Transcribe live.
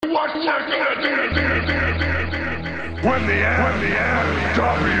what you're gonna do. When the end,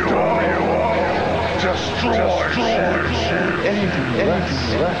 W-O, destroys you. Anything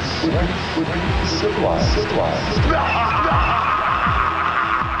less would be civilized.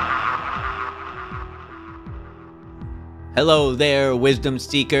 Hello there, wisdom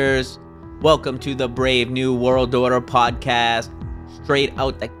seekers. Welcome to the Brave New World Order podcast, straight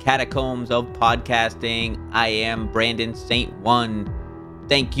out the catacombs of podcasting. I am Brandon St. One.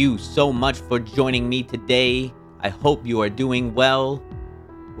 Thank you so much for joining me today. I hope you are doing well.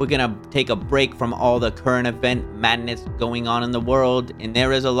 We're gonna take a break from all the current event madness going on in the world, and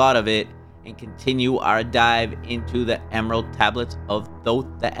there is a lot of it, and continue our dive into the Emerald Tablets of Thoth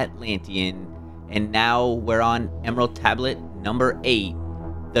the Atlantean. And now we're on Emerald Tablet number 8,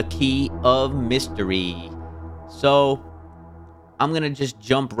 the Key of Mystery. So I'm going to just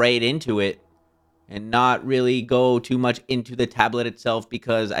jump right into it and not really go too much into the tablet itself,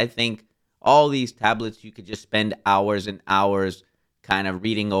 because I think all these tablets you could just spend hours and hours kind of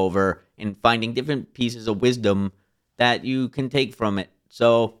reading over and finding different pieces of wisdom that you can take from it.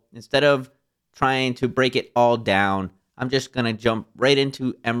 So instead of trying to break it all down, I'm just going to jump right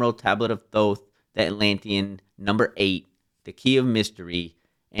into Emerald Tablet of Thoth, the Atlantean, number 8, the Key of Mystery.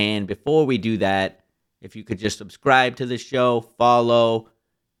 And before we do that, if you could just subscribe to the show, follow,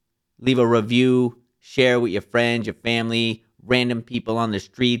 leave a review, share with your friends, your family, random people on the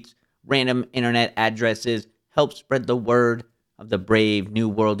streets, random internet addresses, help spread the word of the Brave New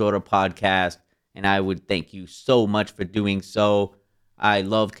World Order podcast. And I would thank you so much for doing so. I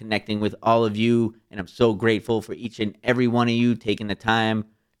love connecting with all of you, and I'm so grateful for each and every one of you taking the time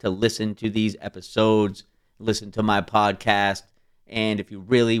to listen to these episodes, listen to my podcast. And if you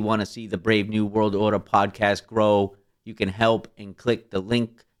really want to see the Brave New World Order podcast grow, you can help and click the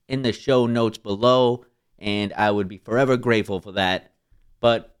link in the show notes below, and I would be forever grateful for that.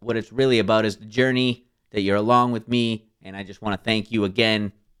 But what it's really about is the journey that you're along with me, and I just want to thank you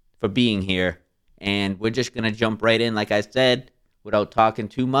again for being here. And we're just going to jump right in, like I said, without talking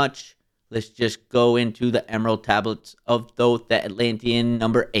too much. Let's just go into the Emerald Tablets of Thoth the Atlantean,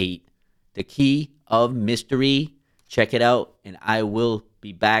 number 8, the Key of Mystery. Check it out, and I will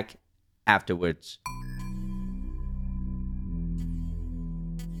be back afterwards.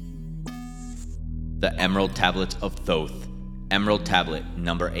 The Emerald Tablets of Thoth, Emerald Tablet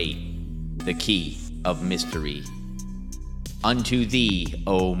number 8, the Key of Mystery. Unto thee,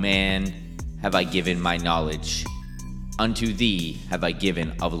 O man, have I given my knowledge. Unto thee have I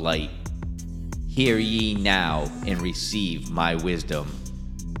given of light. Hear ye now and receive my wisdom,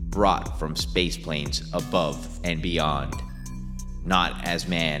 brought from space planes above and beyond. Not as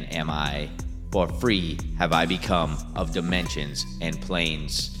man am I, for free have I become of dimensions and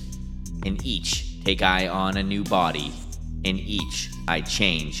planes. In each take I on a new body, in each I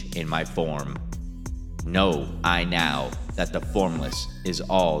change in my form. Know I now that the formless is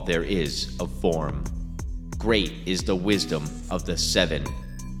all there is of form. Great is the wisdom of the 7.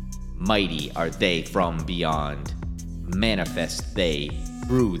 Mighty are they from beyond. Manifest they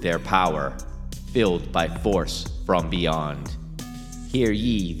through their power, filled by force from beyond. Hear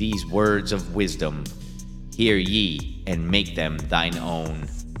ye these words of wisdom. Hear ye and make them thine own.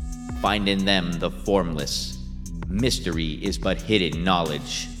 Find in them the formless. Mystery is but hidden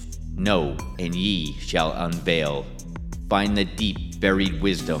knowledge. Know and ye shall unveil. Find the deep buried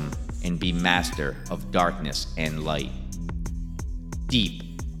wisdom and be master of darkness and light. Deep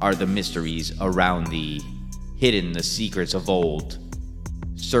are the mysteries around thee, hidden the secrets of old.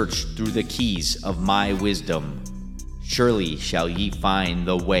 Search through the keys of my wisdom, surely shall ye find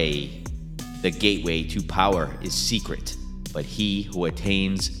the way. The gateway to power is secret, but he who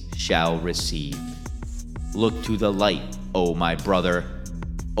attains shall receive. Look to the light, O my brother,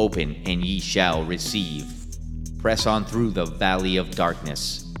 open and ye shall receive. Press on through the valley of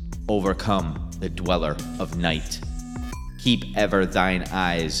darkness, overcome the dweller of night. Keep ever thine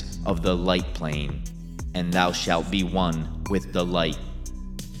eyes of the light plane, and thou shalt be one with the light.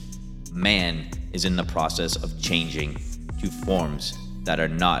 Man is in the process of changing to forms that are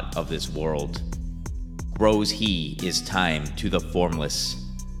not of this world. Grows he is time to the formless,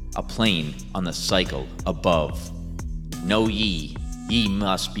 a plane on the cycle above. Know ye, ye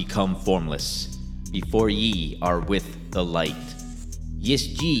must become formless, before ye are with the light.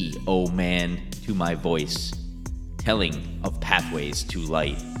 Yist ye, O man, to my voice, telling of pathways to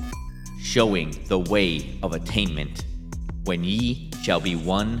light, showing the way of attainment, when ye shall be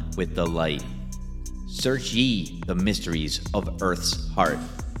one with the light. Search ye the mysteries of earth's heart,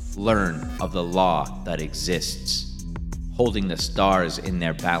 learn of the law that exists, holding the stars in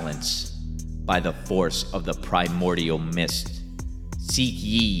their balance by the force of the primordial mist. Seek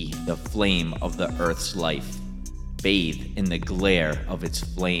ye the flame of the earth's life. Bathe in the glare of its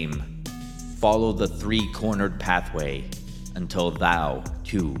flame. Follow the three-cornered pathway until thou,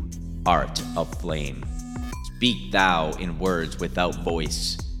 too, art of flame. Speak thou in words without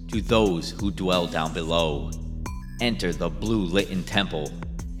voice to those who dwell down below. Enter the blue-litten temple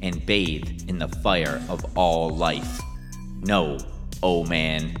and bathe in the fire of all life. Know, O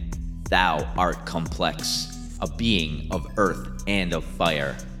man, thou art complex, a being of earth and of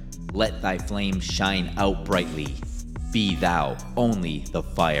fire. Let thy flame shine out brightly. Be thou only the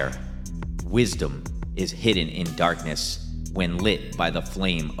fire. Wisdom is hidden in darkness when lit by the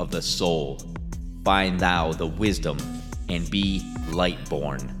flame of the soul. Find thou the wisdom and be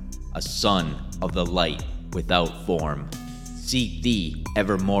light-born, a son of the light without form. Seek thee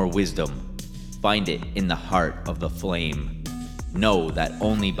ever more wisdom. Find it in the heart of the flame. Know that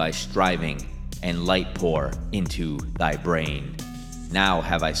only by striving and light pour into thy brain. Now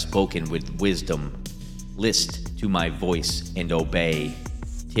have I spoken with wisdom. List to my voice and obey.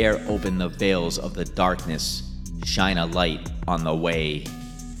 Tear open the veils of the darkness. Shine a light on the way.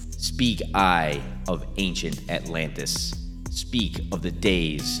 Speak I of ancient Atlantis. Speak of the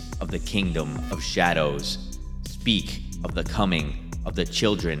days of the kingdom of shadows. Speak of the coming of the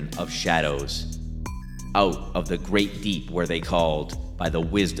children of shadows. Out of the great deep were they called by the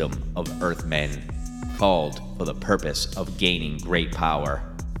wisdom of earthmen, called for the purpose of gaining great power.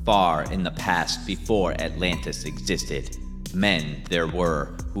 Far in the past, before Atlantis existed, men there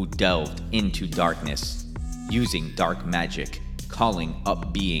were who delved into darkness, using dark magic, calling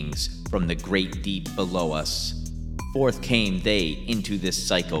up beings from the great deep below us. Forth came they into this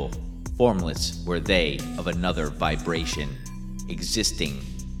cycle. Formless were they of another vibration, existing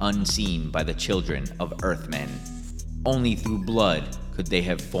unseen by the children of earthmen. Only through blood could they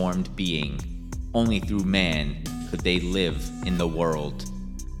have formed being. Only through man could they live in the world.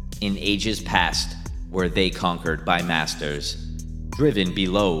 In ages past were they conquered by masters, driven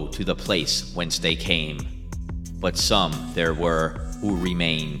below to the place whence they came. But some there were who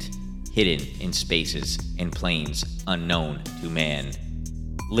remained, hidden in spaces and planes unknown to man.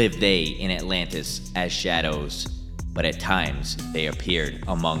 Lived they in Atlantis as shadows, but at times they appeared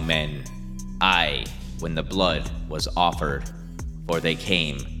among men. Aye, when the blood was offered, for they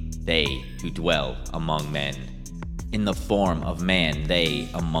came, they to dwell among men. In the form of man they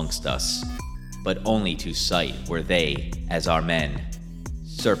amongst us, but only to sight were they as our men.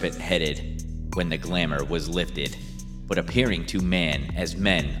 Serpent-headed, when the glamour was lifted, but appearing to man as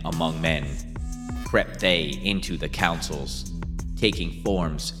men among men. Crept they into the councils, taking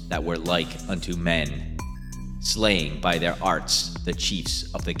forms that were like unto men, slaying by their arts the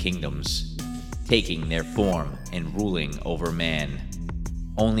chiefs of the kingdoms, taking their form and ruling over man.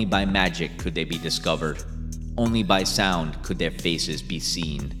 Only by magic could they be discovered, only by sound could their faces be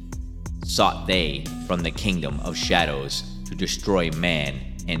seen. Sought they from the kingdom of shadows to destroy man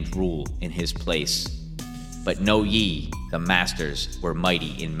and rule in his place. But know ye, the masters were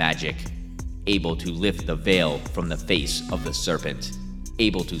mighty in magic, able to lift the veil from the face of the serpent,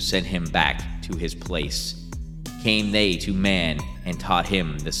 able to send him back to his place. Came they to man and taught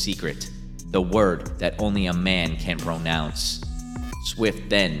him the secret, the word that only a man can pronounce. Swift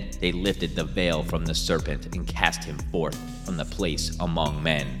then they lifted the veil from the serpent and cast him forth from the place among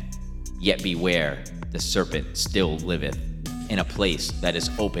men. Yet beware, the serpent still liveth, in a place that is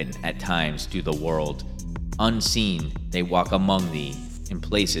open at times to the world. Unseen they walk among thee, in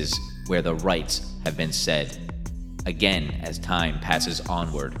places where the rites have been said. Again, as time passes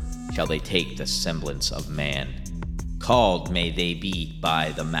onward, shall they take the semblance of man. Called may they be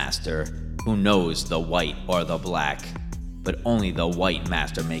by the master, who knows the white or the black, but only the white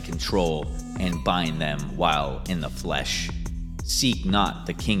master may control and bind them while in the flesh. Seek not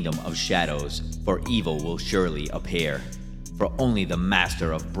the kingdom of shadows, for evil will surely appear. For only the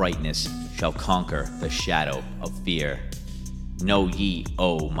master of brightness shall conquer the shadow of fear. Know ye,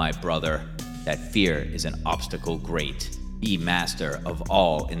 O my brother, that fear is an obstacle great. Be master of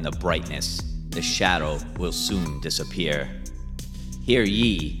all in the brightness, the shadow will soon disappear. Hear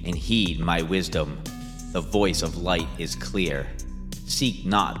ye and heed my wisdom, the voice of light is clear. Seek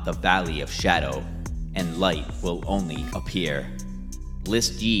not the valley of shadow, and light will only appear.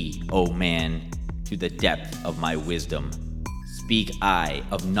 List ye, O man, to the depth of my wisdom. Speak I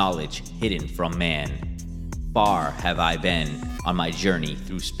of knowledge hidden from man. Far have I been on my journey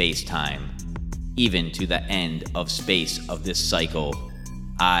through space-time, even to the end of space of this cycle.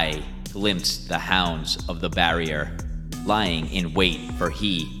 I glimpsed the hounds of the barrier, lying in wait for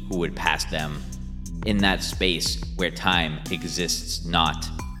he who would pass them. In that space where time exists not,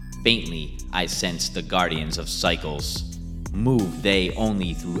 faintly I sense the guardians of cycles. Move they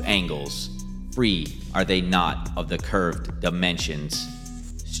only through angles. Free are they not of the curved dimensions.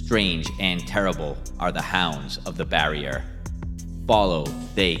 Strange and terrible are the hounds of the barrier. Follow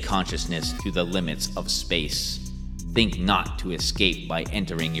they consciousness to the limits of space. Think not to escape by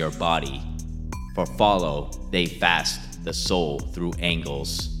entering your body, for follow they fast the soul through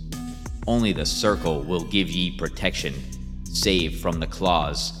angles. Only the circle will give ye protection, save from the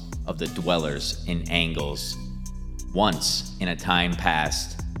claws of the dwellers in angles. Once, in a time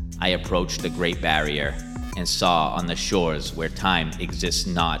past, I approached the great barrier, and saw on the shores where time exists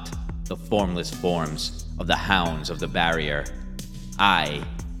not, the formless forms of the hounds of the barrier. I,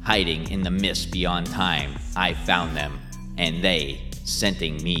 hiding in the mist beyond time, I found them, and they,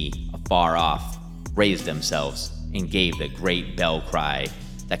 scenting me afar off, raised themselves and gave the great bell cry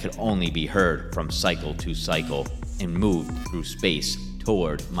that could only be heard from cycle to cycle, and moved through space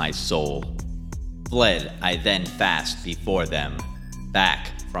toward my soul. Fled I then fast before them,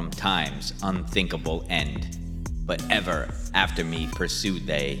 back from time's unthinkable end. But ever after me pursued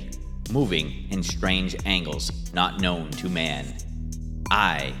they, moving in strange angles not known to man.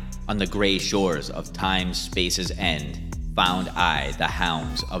 I, on the gray shores of time's space's end, found I the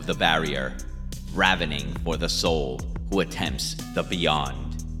hounds of the barrier, ravening for the soul who attempts the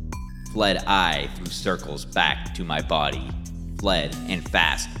beyond. Fled I through circles back to my body, fled and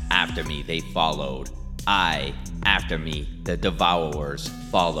fast after me they followed. I, after me the devourers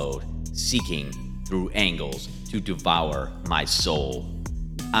followed, seeking through angles to devour my soul.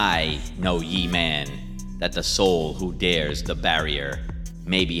 I know ye man, that the soul who dares the barrier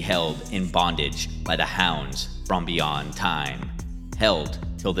may be held in bondage by the hounds from beyond time, held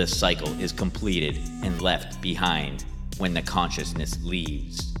till this cycle is completed and left behind when the consciousness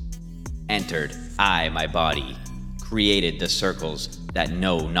leaves. Entered I my body, created the circles that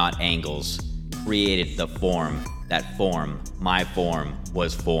know not angles, created the form that form my form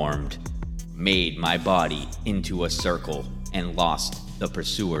was formed, made my body into a circle and lost the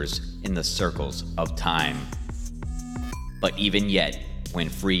pursuers in the circles of time. But even yet, when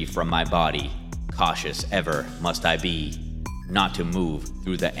free from my body, cautious ever must I be, not to move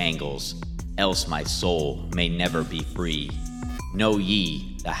through the angles, else my soul may never be free. Know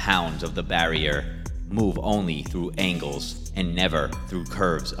ye, the hounds of the barrier, move only through angles and never through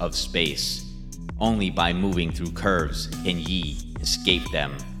curves of space. Only by moving through curves can ye escape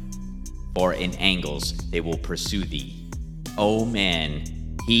them, for in angles they will pursue thee. O man,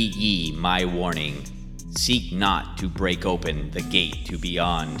 heed ye my warning. Seek not to break open the gate to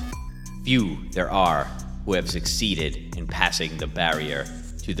beyond. Few there are who have succeeded in passing the barrier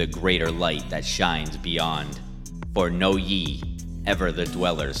to the greater light that shines beyond. For know ye, ever the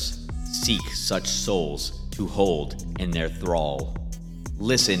dwellers seek such souls to hold in their thrall.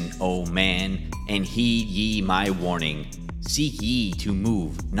 Listen, O man, and heed ye my warning. Seek ye to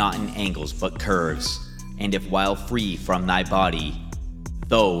move not in angles but curves, and if while free from thy body,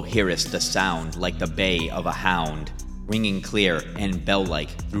 thou hearest the sound like the bay of a hound, ringing clear and bell-like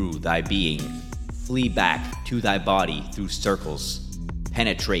through thy being, flee back to thy body through circles.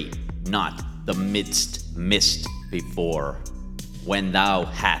 Penetrate not the midst mist before. When thou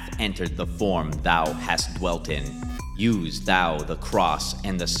hast entered the form thou hast dwelt in, use thou the cross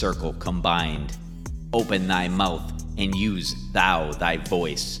and the circle combined. Open thy mouth and use thou thy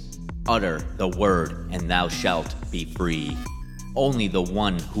voice. Utter the word and thou shalt be free. Only the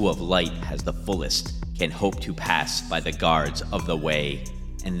one who of light has the fullest can hope to pass by the guards of the way,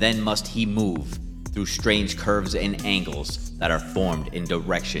 and then must he move through strange curves and angles that are formed in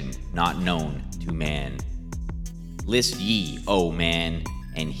direction not known to man. List ye, O man,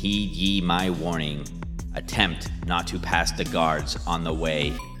 and heed ye my warning. Attempt not to pass the guards on the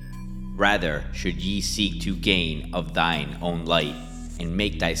way. Rather should ye seek to gain of thine own light, and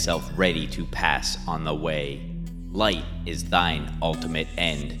make thyself ready to pass on the way. Light is thine ultimate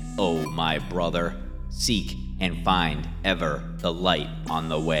end, O my brother. Seek and find ever the light on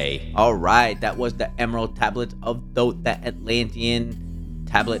the way. Alright, that was the Emerald Tablet of Thoth, the Atlantean.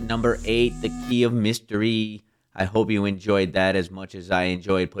 Tablet number 8, the Key of Mystery. I hope you enjoyed that as much as I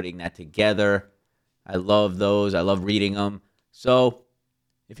enjoyed putting that together. I love those. I love reading them. So,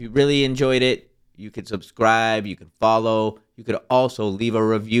 if you really enjoyed it, you can subscribe, you can follow, you could also leave a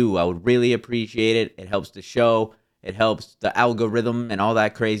review. I would really appreciate it. It helps the show. It helps the algorithm and all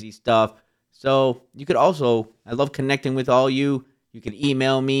that crazy stuff. So you could also, I love connecting with all you. You can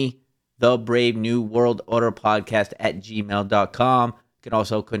email me, thebravenewworldorderpodcast@gmail.com. You can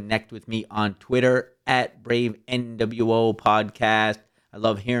also connect with me on Twitter @BraveNWO I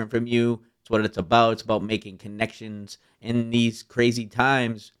love hearing from you. It's what it's about. It's about making connections in these crazy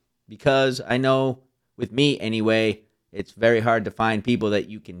times. Because I know, with me anyway, It's very hard to find people that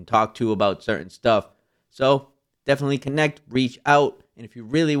you can talk to about certain stuff. So definitely connect, reach out. And if you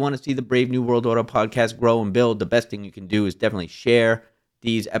really want to see the Brave New World Order podcast grow and build, the best thing you can do is definitely share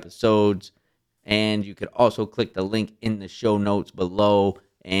these episodes. And you could also click the link in the show notes below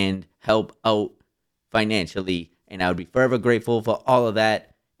and help out financially. And I would be forever grateful for all of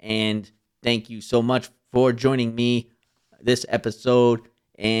that. And thank you so much for joining me this episode.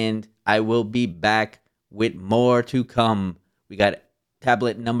 And I will be back with more to come. We got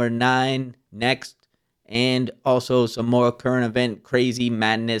tablet number 9 next. And also some more current event crazy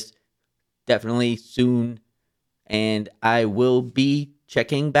madness definitely soon. And I will be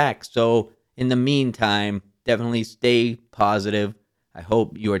checking back. So in the meantime, definitely stay positive. I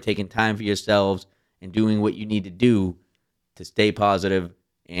hope you are taking time for yourselves and doing what you need to do to stay positive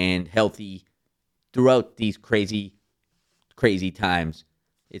and healthy throughout these crazy times.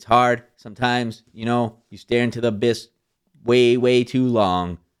 It's hard sometimes, you stare into the abyss way too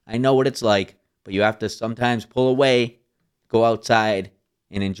long. I know what it's like, but you have to sometimes pull away, go outside,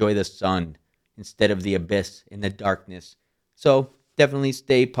 and enjoy the sun instead of the abyss and the darkness. So definitely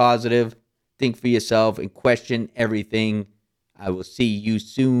stay positive, think for yourself, and question everything. I will see you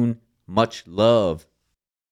soon. Much love.